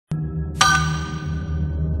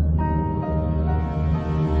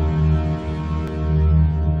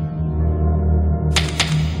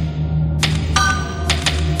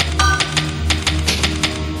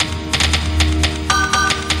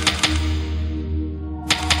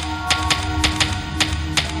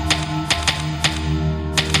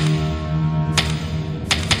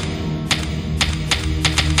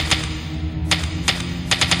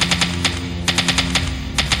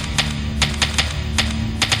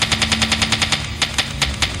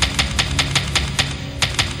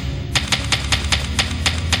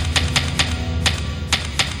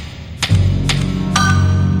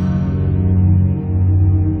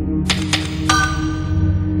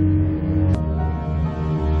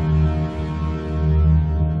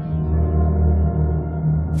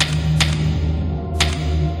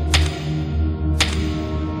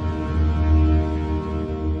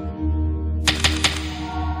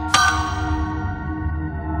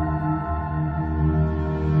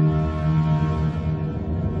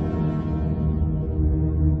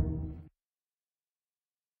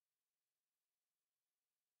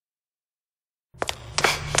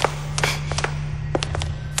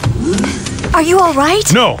Are you all right?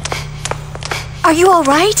 No! Are you all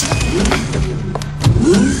right?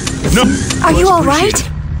 No! Are you all right?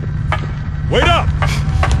 Wait up!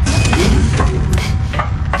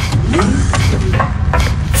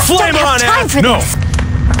 Flame on, time for no! This.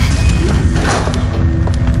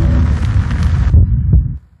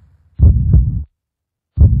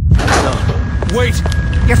 No. Wait!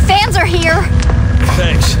 Your fans are here!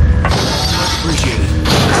 Thanks. Appreciate it.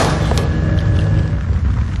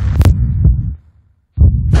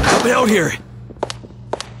 Help me out here!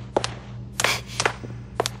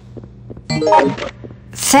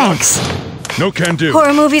 Thanks. No can do.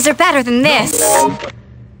 Horror movies are better than this. No.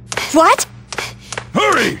 What?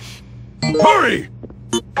 Hurry! Hurry!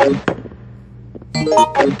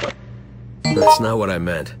 That's not what I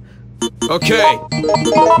meant. Okay.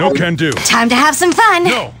 No can do. Time to have some fun.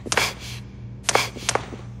 No.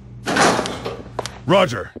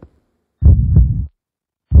 Roger.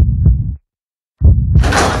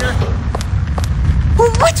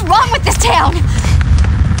 What's wrong with this town?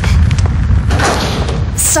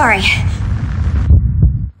 Sorry.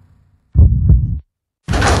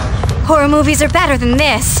 Horror movies are better than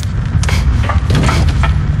this.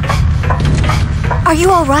 Are you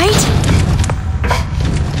all right?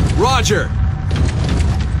 Roger.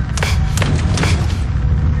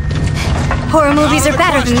 Horror movies are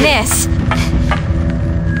better than this.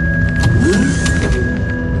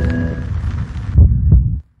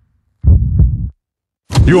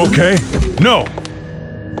 You okay? No.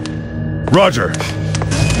 Roger.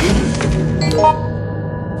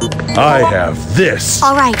 I have this.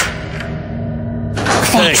 All right.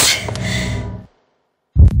 Thanks.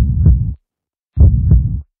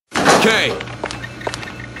 Okay.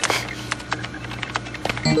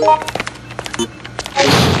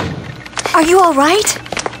 Are you all right?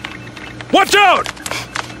 Watch out!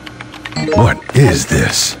 What is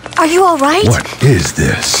this? Are you all right? What is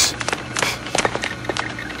this?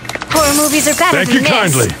 Horror movies are better Thank than you this.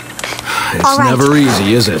 kindly. It's All right. never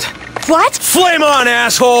easy, is it? What? Flame on,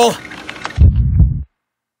 asshole!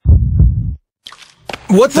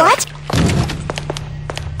 What the? What?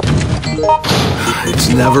 It's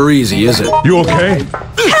never easy, is it? You okay?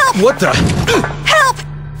 Help! What the? Help!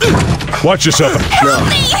 Watch yourself. Help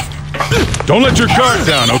me! Don't let your guard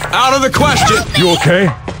down, okay? Out of the question! You okay?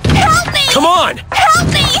 Help me! Come on! Help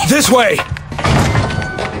me! This way!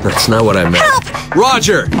 That's not what I meant. Help!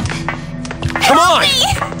 Roger! Come on! Me!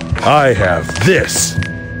 I have this.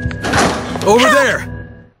 Over there!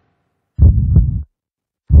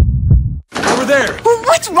 Over there!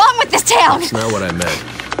 What's wrong with this town? That's not what I meant.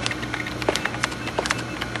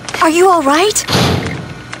 Are you all right?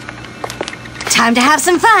 Time to have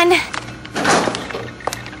some fun.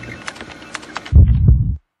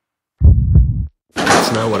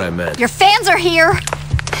 That's not what I meant. Your fans are here.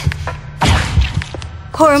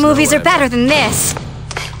 Horror movies are better than this.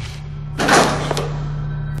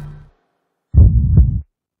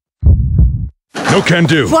 No can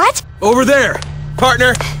do. What? Over there!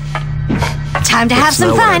 Partner! Time to have That's some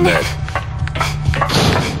not what I fun. meant.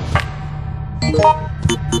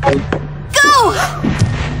 Go!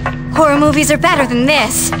 Horror movies are better than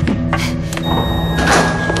this.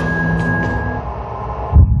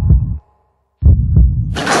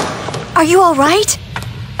 Are you all right?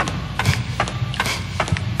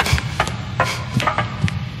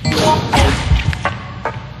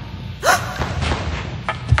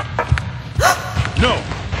 No.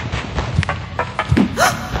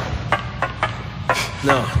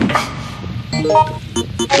 No.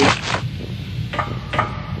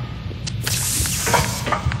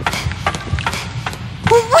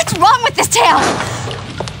 What's wrong with this town?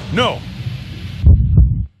 No.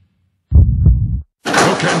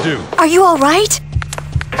 No can do. Are you all right?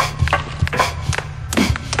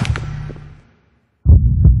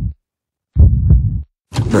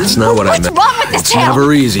 That's not what I What's meant. wrong with this It's town?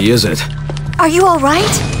 never easy, is it? Are you all right?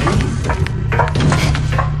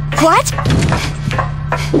 What?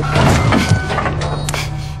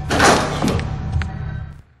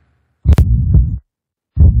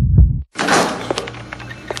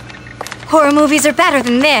 Horror movies are better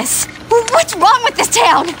than this. What's wrong with this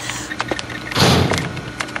town?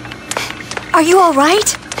 Are you all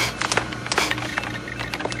right?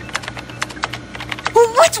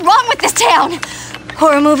 What's wrong with this town?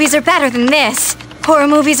 Horror movies are better than this. Horror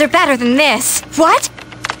movies are better than this. What?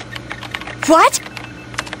 What?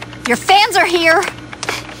 Your fans are here.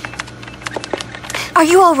 Are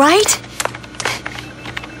you all right?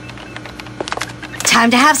 Time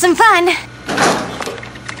to have some fun.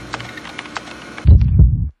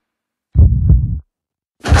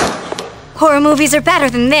 Horror movies are better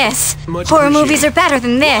than this. Much Horror movies appreciated. are better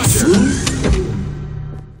than this.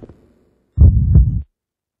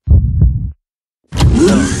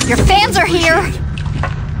 Your fans are here!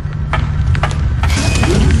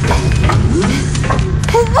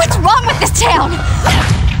 What's wrong with this town?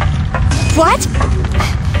 What?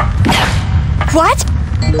 What?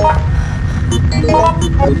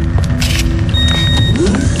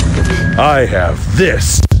 I have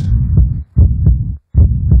this.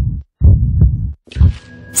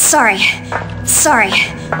 Sorry. Sorry.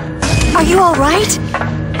 Are you alright?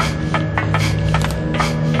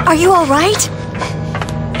 Are you alright?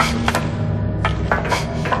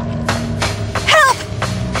 Help!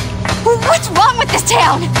 What's wrong with this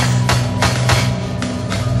town?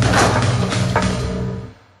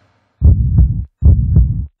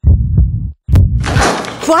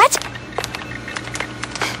 What?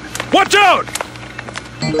 Watch out!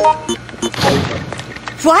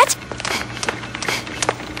 What?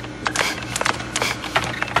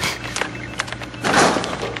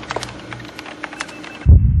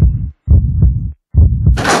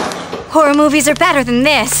 Horror movies are better than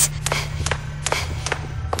this.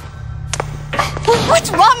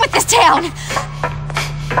 What's wrong with this town?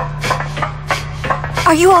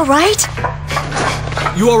 Are you alright?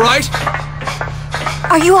 You alright?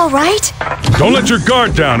 Are you alright? Don't let your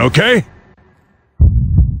guard down, okay?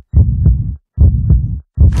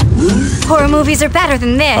 Horror movies are better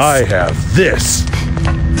than this. I have this.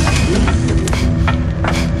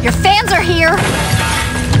 Your fans are here!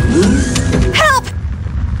 Help!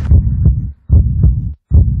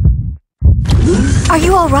 Are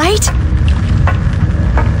you alright?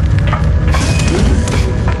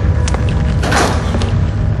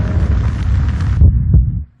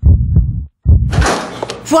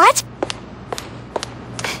 What?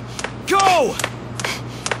 Go!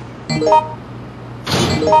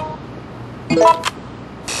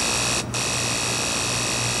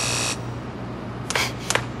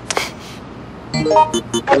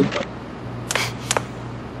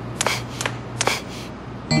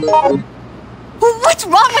 What's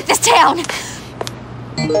wrong with this town?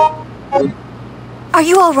 Are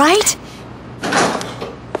you alright?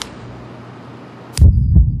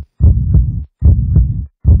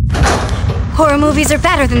 Horror movies are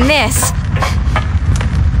better than this.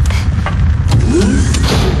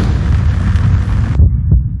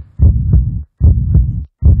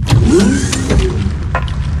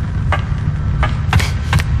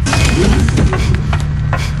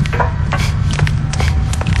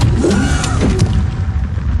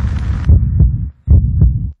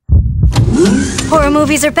 Horror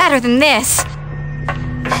movies are better than this.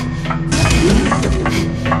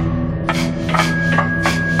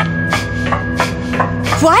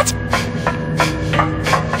 What?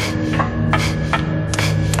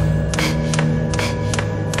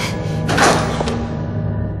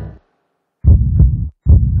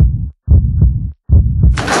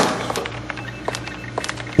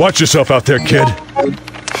 Watch yourself out there, kid.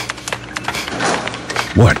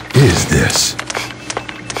 What is this?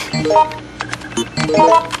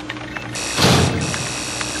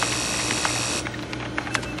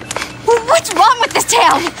 What's wrong with this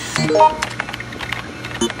town?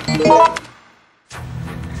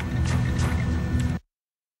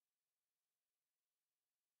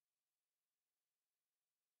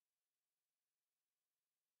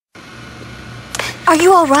 Are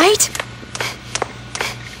you alright?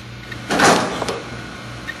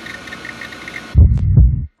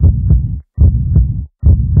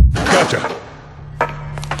 Gotcha.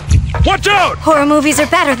 Watch out! Horror movies are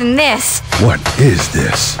better than this. What is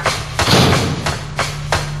this?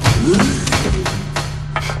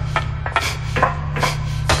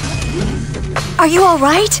 Are you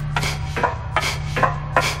alright?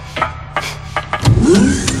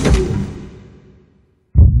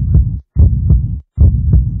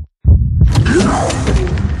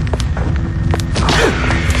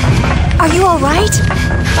 Are you alright?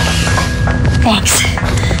 Thanks.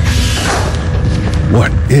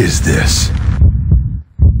 What is this?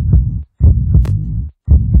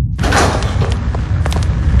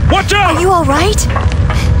 Watch out! Are you alright?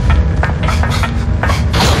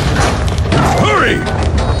 Hurry!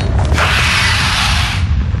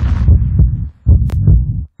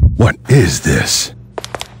 What is this?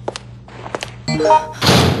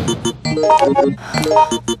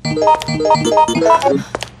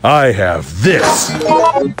 I have this.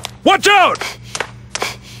 Watch out!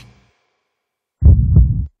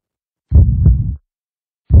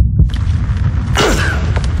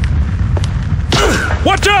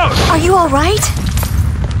 Watch out! Are you alright?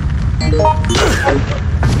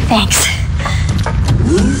 Thanks.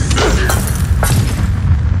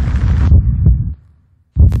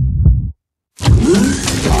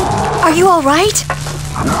 Are you all right?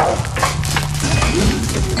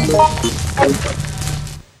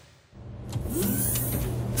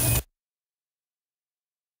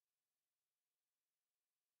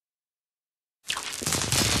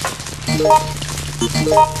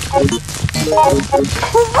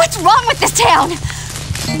 What's wrong with this town?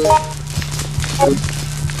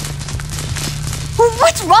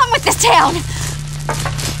 What's wrong with this town?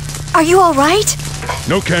 Are you all right?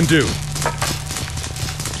 No can do.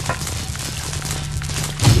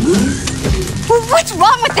 What's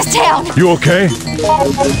wrong with this town? You okay?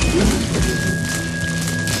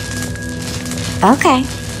 Okay.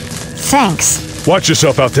 Thanks. Watch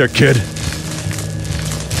yourself out there, kid.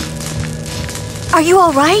 Are you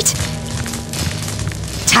all right?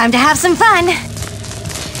 Time to have some fun.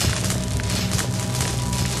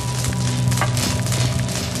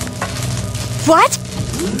 What?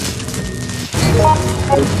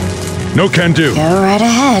 No can do. Go right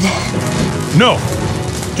ahead. No.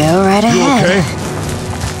 Go right You ahead. okay?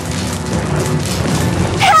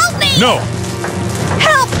 Help me! No.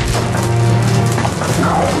 Help!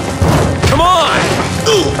 Come on!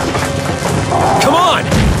 Come on!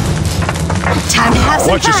 Time to have some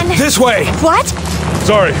Watch fun. This way! What?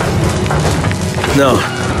 Sorry. No.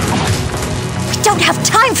 We don't have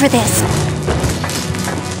time for this.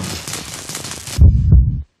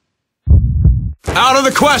 Out of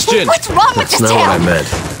the question! What's wrong with That's this not what I town? meant.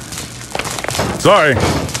 Sorry.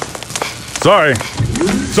 Sorry.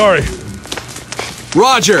 Sorry.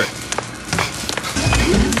 Roger!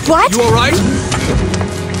 What? You alright?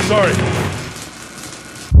 Sorry.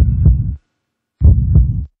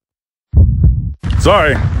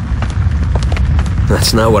 Sorry.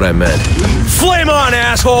 That's not what I meant. Flame on,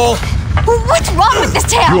 asshole! What's wrong with this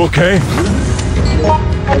town? You okay?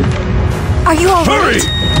 Are you all Hurry! right?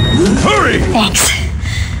 Hurry! Thanks.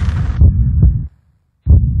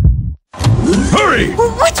 Hurry!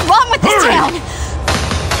 What's wrong with this Hurry! town?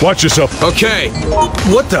 Watch yourself. Okay.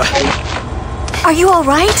 What the? Are you all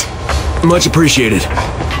right? Much appreciated.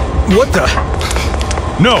 What the?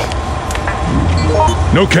 No.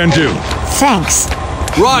 No can do. Thanks.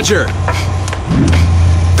 Roger!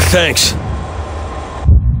 Thanks.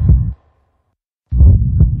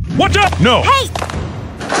 Watch out! No. Hey!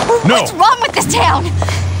 No. What's wrong with this town?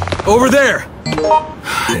 Over there!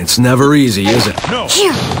 It's never easy, is it? No.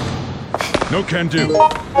 Here. No can do.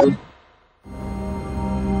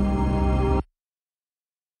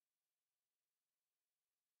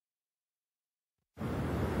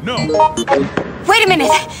 No. Wait a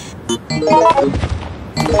minute.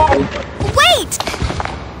 Wait!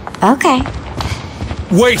 Okay.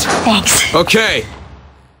 Wait! Thanks. Okay.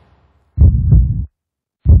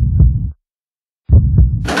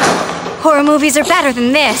 Horror movies are better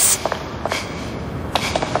than this.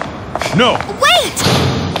 No. Wait!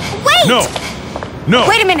 Wait! No. No.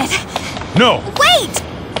 Wait a minute. No. Wait!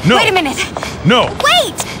 No. Wait a minute. No.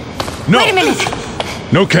 Wait! No. Wait a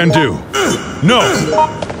minute. No can do. No.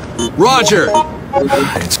 Roger!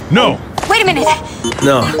 No. Wait a minute.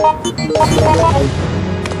 No.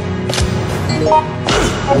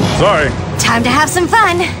 Sorry. Time to have some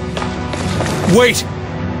fun. Wait!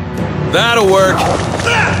 That'll work.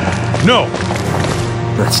 No.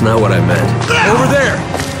 That's not what I meant. Over there!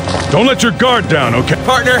 Don't let your guard down, okay?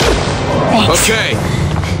 Partner! Thanks. Okay.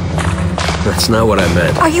 That's not what I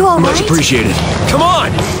meant. Are you all Much right? appreciated. Come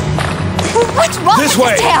on! What's wrong This with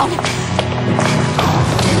way. this town?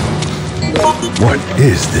 What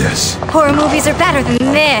is this? Horror movies are better than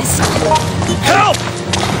this. Help!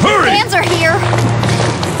 Hurry! Fans are here.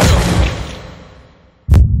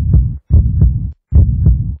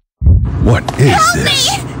 What is Help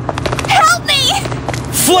this? me! Help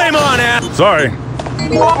me! Flame on, ass! Sorry.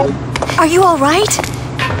 Are you all right?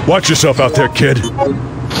 Watch yourself out there, kid.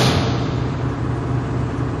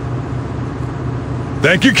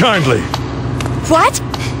 Thank you kindly. What?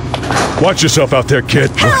 Watch yourself out there, kid.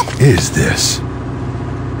 Help! What is this?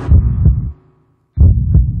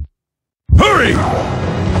 Hurry!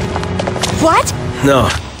 What? No.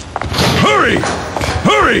 Hurry!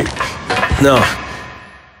 Hurry! No.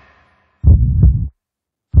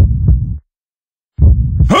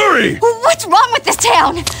 Hurry! What's wrong with this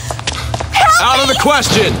town? Help Out me! of the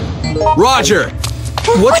question! Roger!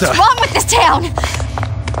 What What's the? wrong with this town?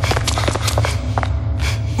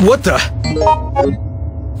 What the?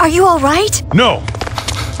 Are you all right? No!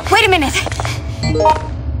 Wait a minute.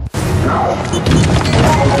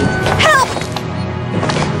 Help!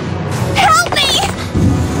 Help me!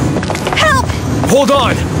 Help! Hold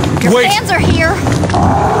on! Your Wait! fans are here.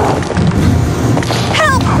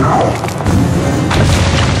 Help!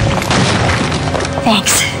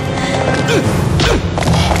 Thanks.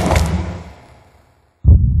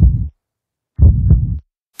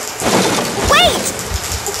 Wait!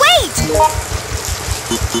 Wait!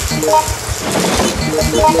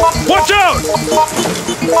 Watch out!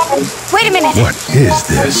 Wait a minute. What is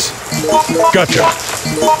this? Gotcha.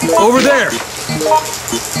 Over there!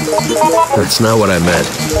 That's not what I meant.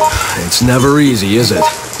 It's never easy, is it?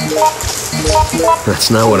 That's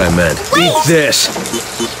not what I meant. Eat this!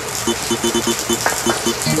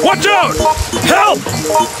 Watch out! Help!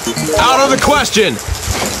 Out of the question!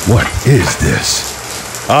 What is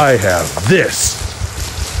this? I have this.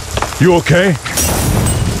 You okay?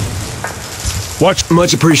 Watch.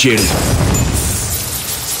 Much appreciated.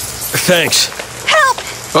 Thanks. Help!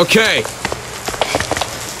 Okay.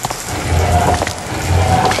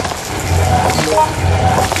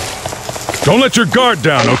 Don't let your guard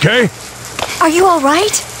down, okay? Are you all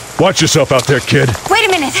right? Watch yourself out there, kid. Wait a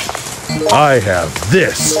minute. I have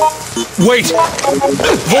this. Wait!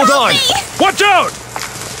 Hold on! Watch out!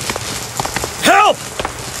 Help!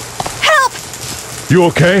 Help! You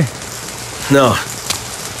okay? No.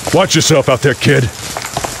 Watch yourself out there, kid.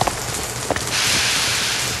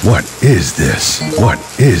 What is this? What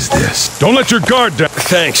is this? Don't let your guard down.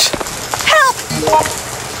 Thanks. Help!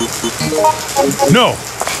 No.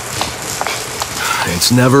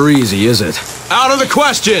 It's never easy, is it? Out of the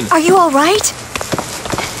question! Are you all right?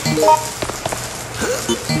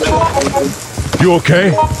 You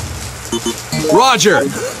okay? Roger!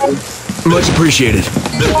 Much appreciated.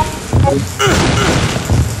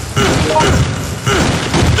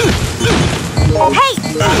 Hey!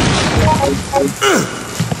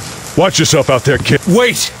 Watch yourself out there, kid.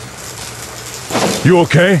 Wait! You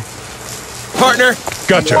okay? Partner!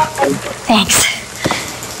 Gotcha. Thanks.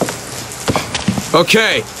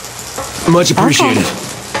 Okay. Much appreciated.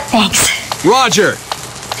 Thanks. Roger!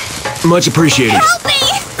 Much appreciated. Help me!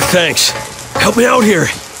 Thanks. Help me out here.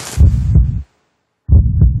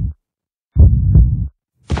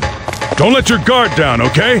 Don't let your guard down,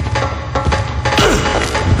 okay?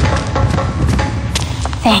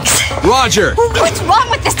 Thanks. Roger! What's wrong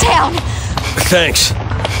with this town? Thanks.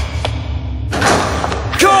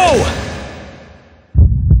 Go!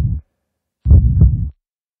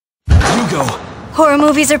 You go. Horror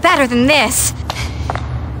movies are better than this.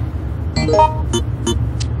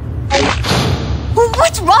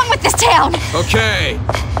 What's wrong with this town? Okay.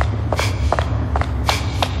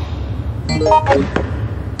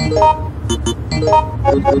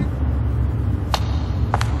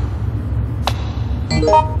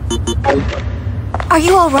 Are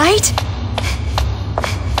you all right?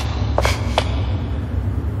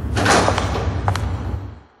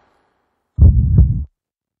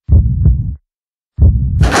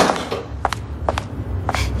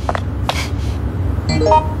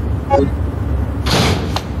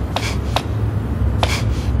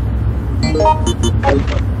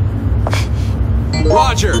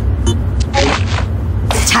 Roger!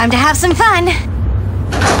 It's time to have some fun.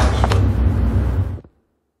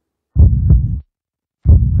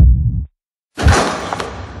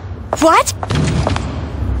 What?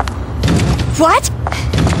 What?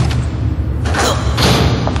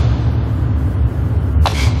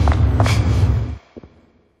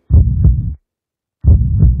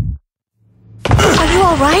 Are you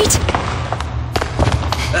all right?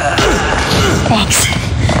 Thanks.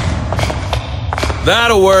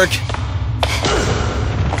 That'll work.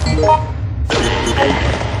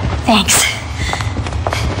 Thanks.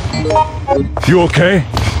 You okay?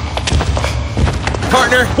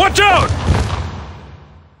 Partner! Watch out!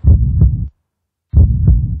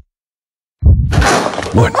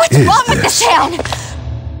 What's wrong with this town?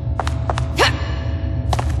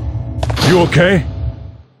 You okay?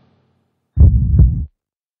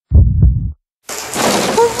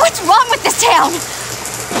 What's wrong with this town?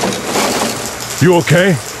 You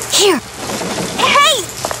okay? Here. Hey!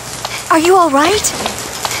 Are you all right?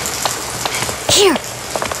 Here.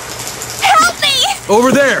 Help me!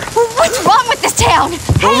 Over there! What's wrong with this town?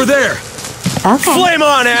 Over there! Okay. Flame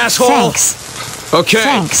on, asshole! Thanks. Okay.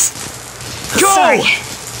 Thanks. Go! Sorry.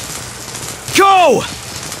 Go!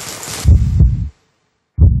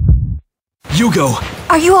 You go.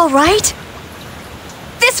 Are you all right?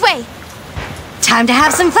 This way. Time to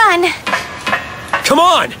have some fun. Come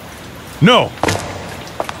on! No.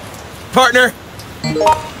 Partner!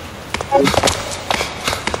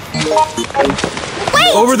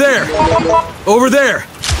 Wait! Over there! Over there!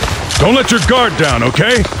 Don't let your guard down,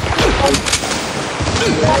 okay?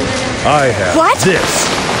 I have What? this.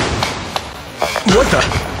 What the?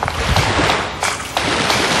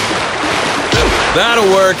 That'll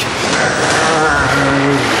work.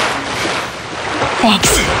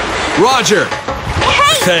 Thanks. Roger!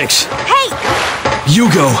 Hey! Thanks. Hey!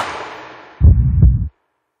 You go.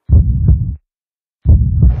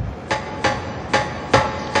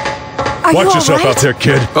 Are Watch you yourself all right? out there,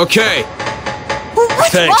 kid. Okay.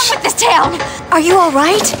 What's Thanks. wrong with this town? Are you all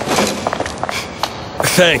right?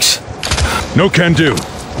 Thanks. No can do.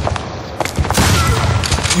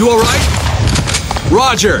 You alright?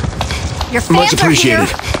 Roger! Your fans Much appreciated. are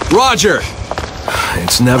here. Roger!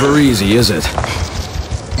 It's never easy, is it?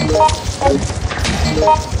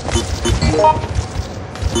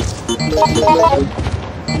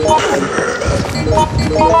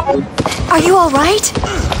 Are you all right?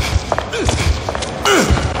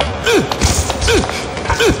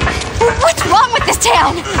 What's wrong with this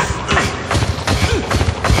town?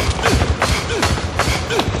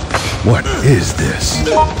 What is this?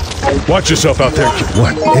 Watch yourself out there, kid.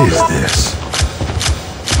 What is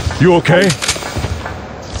this? You okay?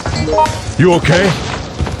 You okay?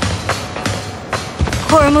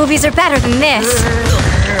 Horror movies are better than this.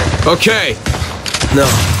 Okay. No.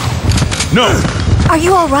 No! Are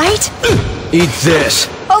you all right? Eat this.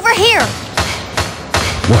 Over here.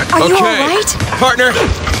 What? Are you all Okay. right? Partner,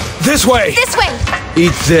 this way. This way.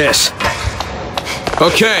 Eat this.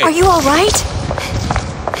 Okay. Are you all right?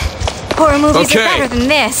 Horror movies Okay. are better than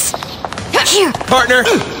this. Here. Partner,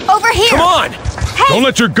 Over here. come on. Hey. Don't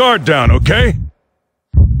let your guard down, okay?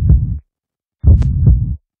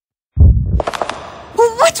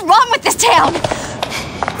 What's wrong with this town?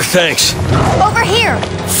 Thanks. Over here.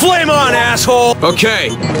 Flame on, asshole! Okay.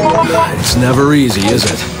 It's never easy, is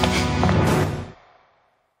it?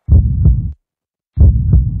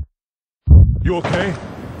 You okay?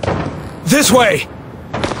 This way!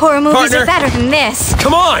 Horror movies Partner. are better than this.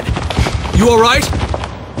 Come on! You alright?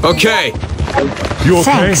 Okay. You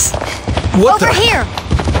okay? Thanks. What Over the? here.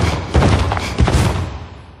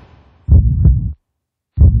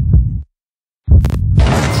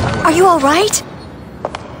 Are you all right?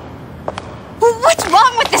 What's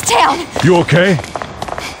wrong with this town? You okay?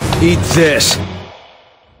 Eat this.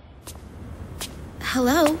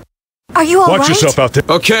 Hello? Are you all right? Watch yourself out there.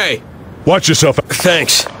 Okay. Watch yourself.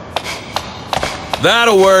 Thanks.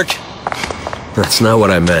 That'll work. That's not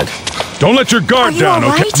what I meant. Don't let your Are guard you down,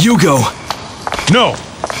 all okay? right? You go. No!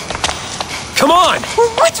 Come on!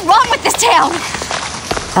 What's wrong with this town?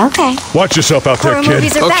 Okay. Watch yourself out there, Horror kid.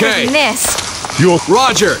 movies are better Okay. than this. You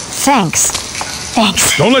Roger! Thanks.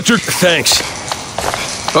 Thanks. Don't let your Thanks.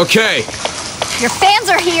 Okay. Your fans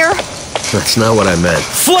are here. That's not what I meant.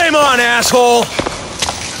 Flame on, asshole!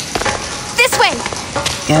 This way.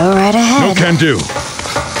 Go right no ahead. can do.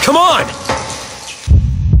 Come on!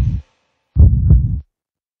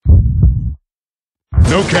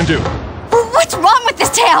 No can do. What's wrong with this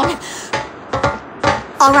town?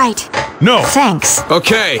 All right. No! Thanks.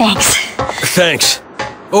 Okay. Thanks. Thanks.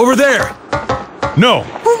 Over there. No!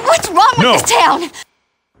 What's wrong with No. this town?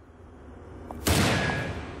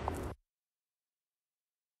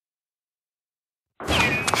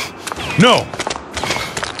 No!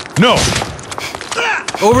 No!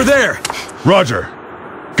 Over there. Roger.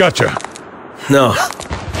 Gotcha. No.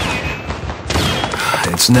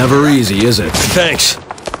 It's never easy, is it? Thanks.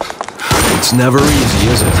 It's never easy,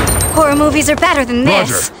 is it? Horror movies are better than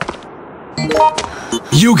this.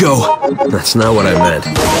 You go. That's not what I meant.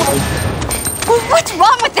 What's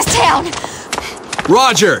wrong with this town?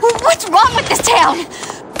 Roger! What's wrong with this town?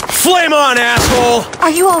 Flame on, asshole!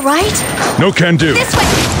 Are you all right? No can do. This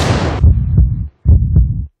way.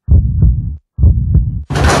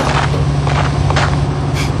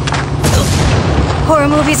 Horror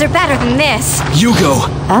movies are better than this. You go.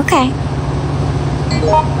 Okay.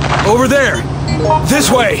 Over there. This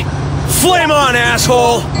way. Flame on,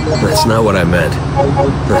 asshole! That's not what I meant.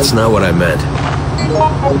 That's not what I meant.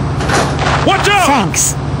 Watch out!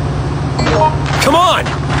 Thanks. Come on!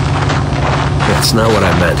 That's not what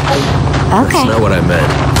I meant. Okay. That's not what I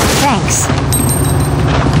meant. Thanks.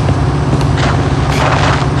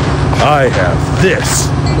 I have this.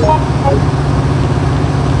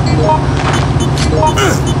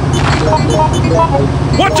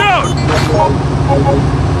 Watch out!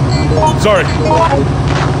 Sorry.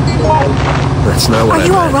 That's not what Are I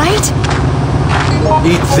you all meant. right?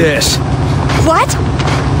 Eat this. What?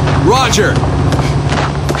 Roger!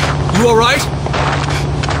 You alright?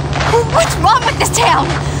 What's wrong with this town?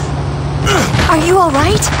 Are you all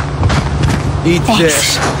right? Eat Thanks.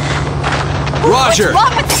 this. Roger! What's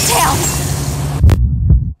wrong with this town?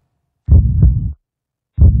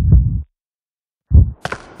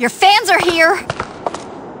 Your fans are here.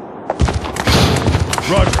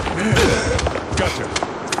 Roger. Gotcha.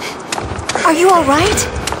 Are you all right?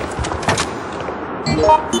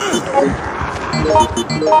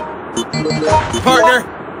 Partner!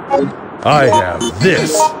 I have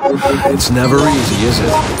this. It's never easy, is it?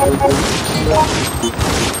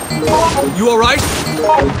 You alright?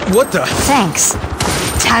 What the? Thanks.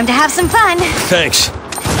 Time to have some fun. Thanks.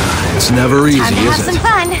 It's never easy, Time to have is some it?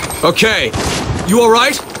 fun. Okay. You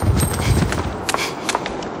alright?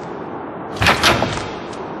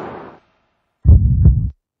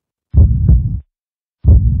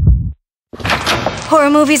 Horror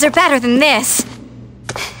movies are better than this.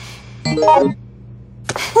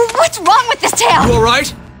 What's wrong with this You town? alright?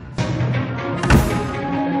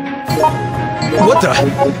 What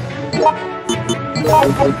the?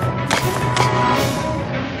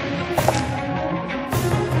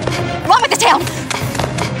 Wrong with this town?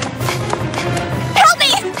 Help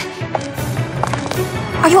me!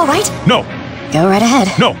 Are you alright? No, Go right ahead.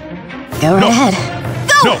 no, Go right No. ahead.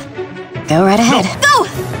 Go! no. Go right ahead. Go!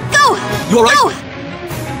 Go! You alright? Go!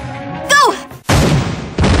 Go!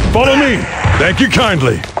 Follow me. Thank you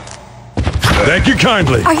kindly. Thank you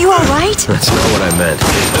kindly. Are you alright? That's not what I meant.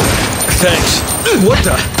 Thanks. What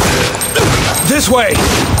the? This way!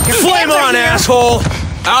 Flame fans are on, here. asshole!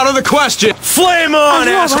 Out of the question! Flame on,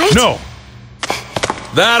 Are you asshole! alright? No,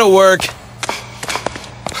 That'll work.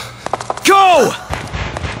 Go!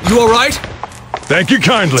 You alright? thank you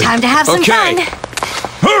kindly. Time to have some Okay. fun.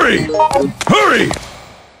 Hurry! Hurry!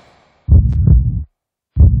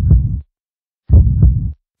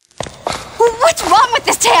 What's wrong with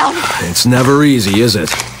this town? It's never easy, is it?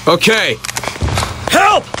 Okay.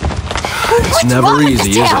 Help! What's never wrong with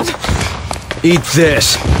easy, this is town? it? Eat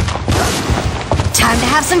this. Time to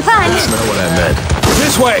have some fun. That's not what I meant.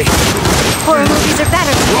 This way. Horror movies are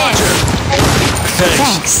better than Roger. this. Thanks.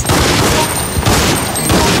 Thanks.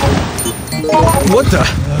 What the?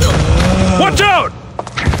 Watch out!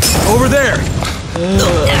 Over there.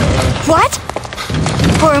 What?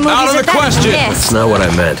 Horror movies Out of are the better question. than That's this. not what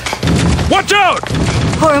I meant. Watch out!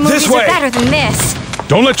 Horror movies way. are better than this.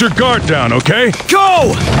 Don't let your guard down, okay?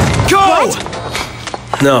 Go! Go!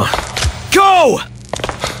 No. Go!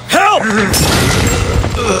 Help!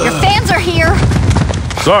 Your fans are here.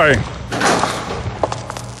 Sorry.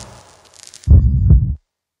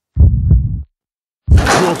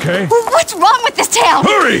 You okay? What's wrong with this town?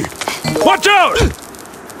 Hurry! Watch out!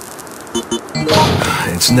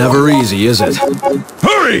 It's never easy, is it?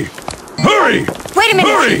 Hurry! Hurry! Wait a minute.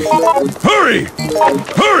 Hurry! Hurry!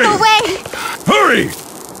 Hurry! Go away. Hurry!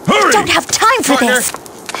 Hurry! Don't have time for Partner. this.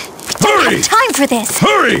 Don't Hurry! have time for this.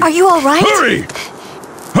 Hurry! Are you all right? Hurry!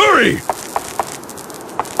 Hurry!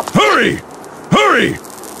 Hurry! Hurry!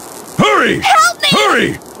 Hurry! Help me!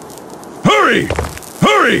 Hurry! Hurry!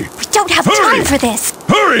 Hurry! We don't have Hurry. time for this.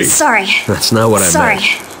 Hurry! Sorry. That's not what I Sorry. meant.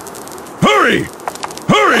 Hurry!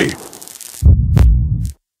 Hurry!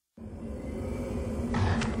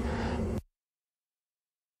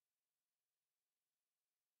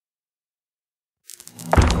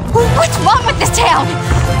 What's wrong with this town?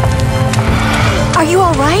 Are you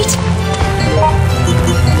all right?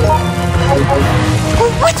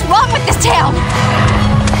 What's wrong with this town?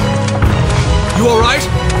 You alright?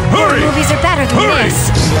 Hurry! Movies are better than Hurry! this.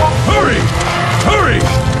 Hurry! Hurry!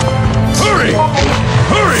 Hurry!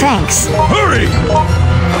 Hurry! Thanks. Hurry!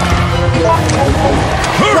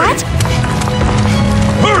 Hurry! What?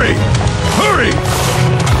 Hurry! Hurry!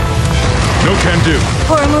 No can do.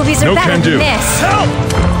 Horror movies are No better can than do. this. Help!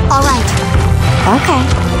 All right. Okay.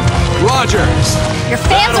 Roger. Your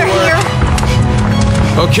fans That'll are work. here.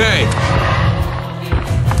 Okay.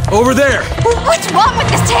 Over there. What's wrong with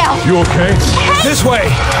this town? You okay? This way.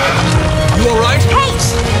 You alright? Hey!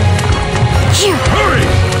 Here. Hurry!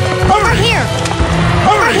 Over here.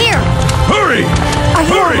 Over Hurry! here. Hurry! Are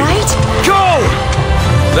you all Hurry. right? Go!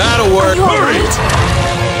 That'll Are work. you all Hurry. right?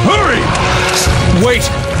 Hurry! Wait.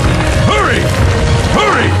 Hurry!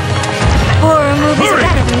 Hurry! Horror movies are Hurry.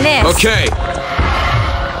 better than this. Okay.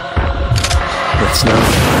 That's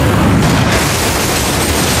not.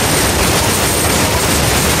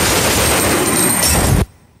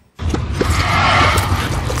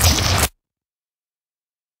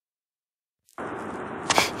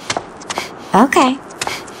 Okay.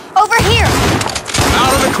 Over here.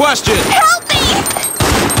 Out of the question. Help me!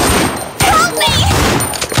 Help me!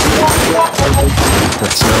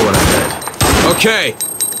 That's not what I meant. Okay.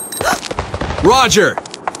 Roger.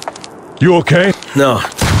 You okay? No.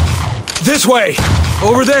 This way.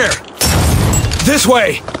 Over there. This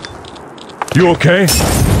way. You okay?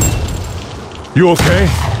 You okay?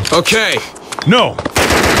 Okay. No!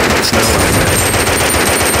 That's not what I meant.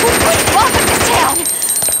 What's wrong with this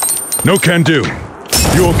town? No can do.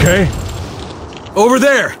 You okay? Over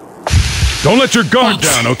there. Don't let your guard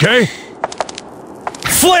Thanks. down, okay?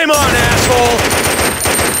 Flame on, asshole!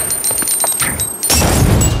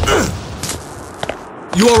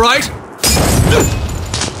 You alright?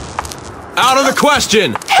 Out of the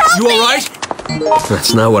question! You alright?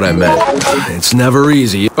 That's not what I meant. It's never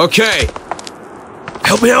easy. Okay.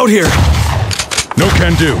 Help me out here. No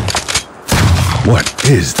can do. What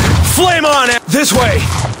is this? Flame on! This way!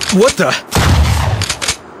 What the?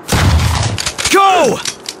 Go!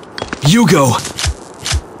 You go.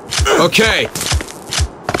 Okay.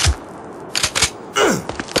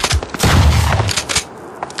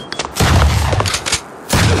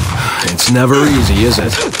 It's never easy, is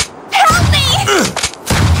it? Help me!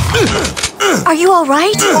 Are you all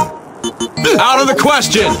right? Out of the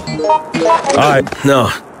question! No.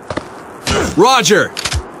 Roger!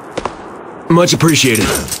 Much appreciated.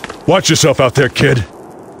 Watch yourself out there, kid.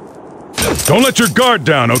 Don't let your guard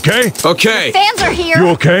down, okay? Okay. Fans are here. You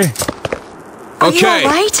okay? Are you Okay.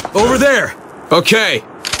 all right? Over there. Okay.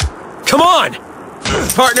 Come on!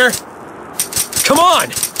 Partner! Come on!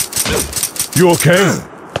 You okay?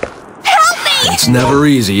 Help me! It's never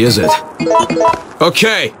easy, is it?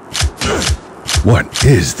 Okay. What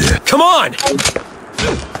is this? Come on!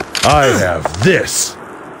 I have this.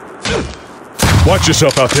 Watch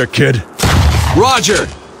yourself out there, kid. Roger!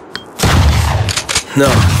 No.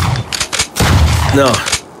 No.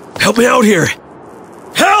 Help me out here!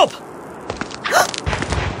 Help!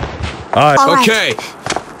 All right. Okay.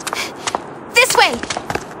 This way.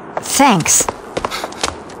 Thanks.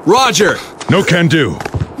 Roger! No can do.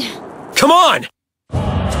 Come on!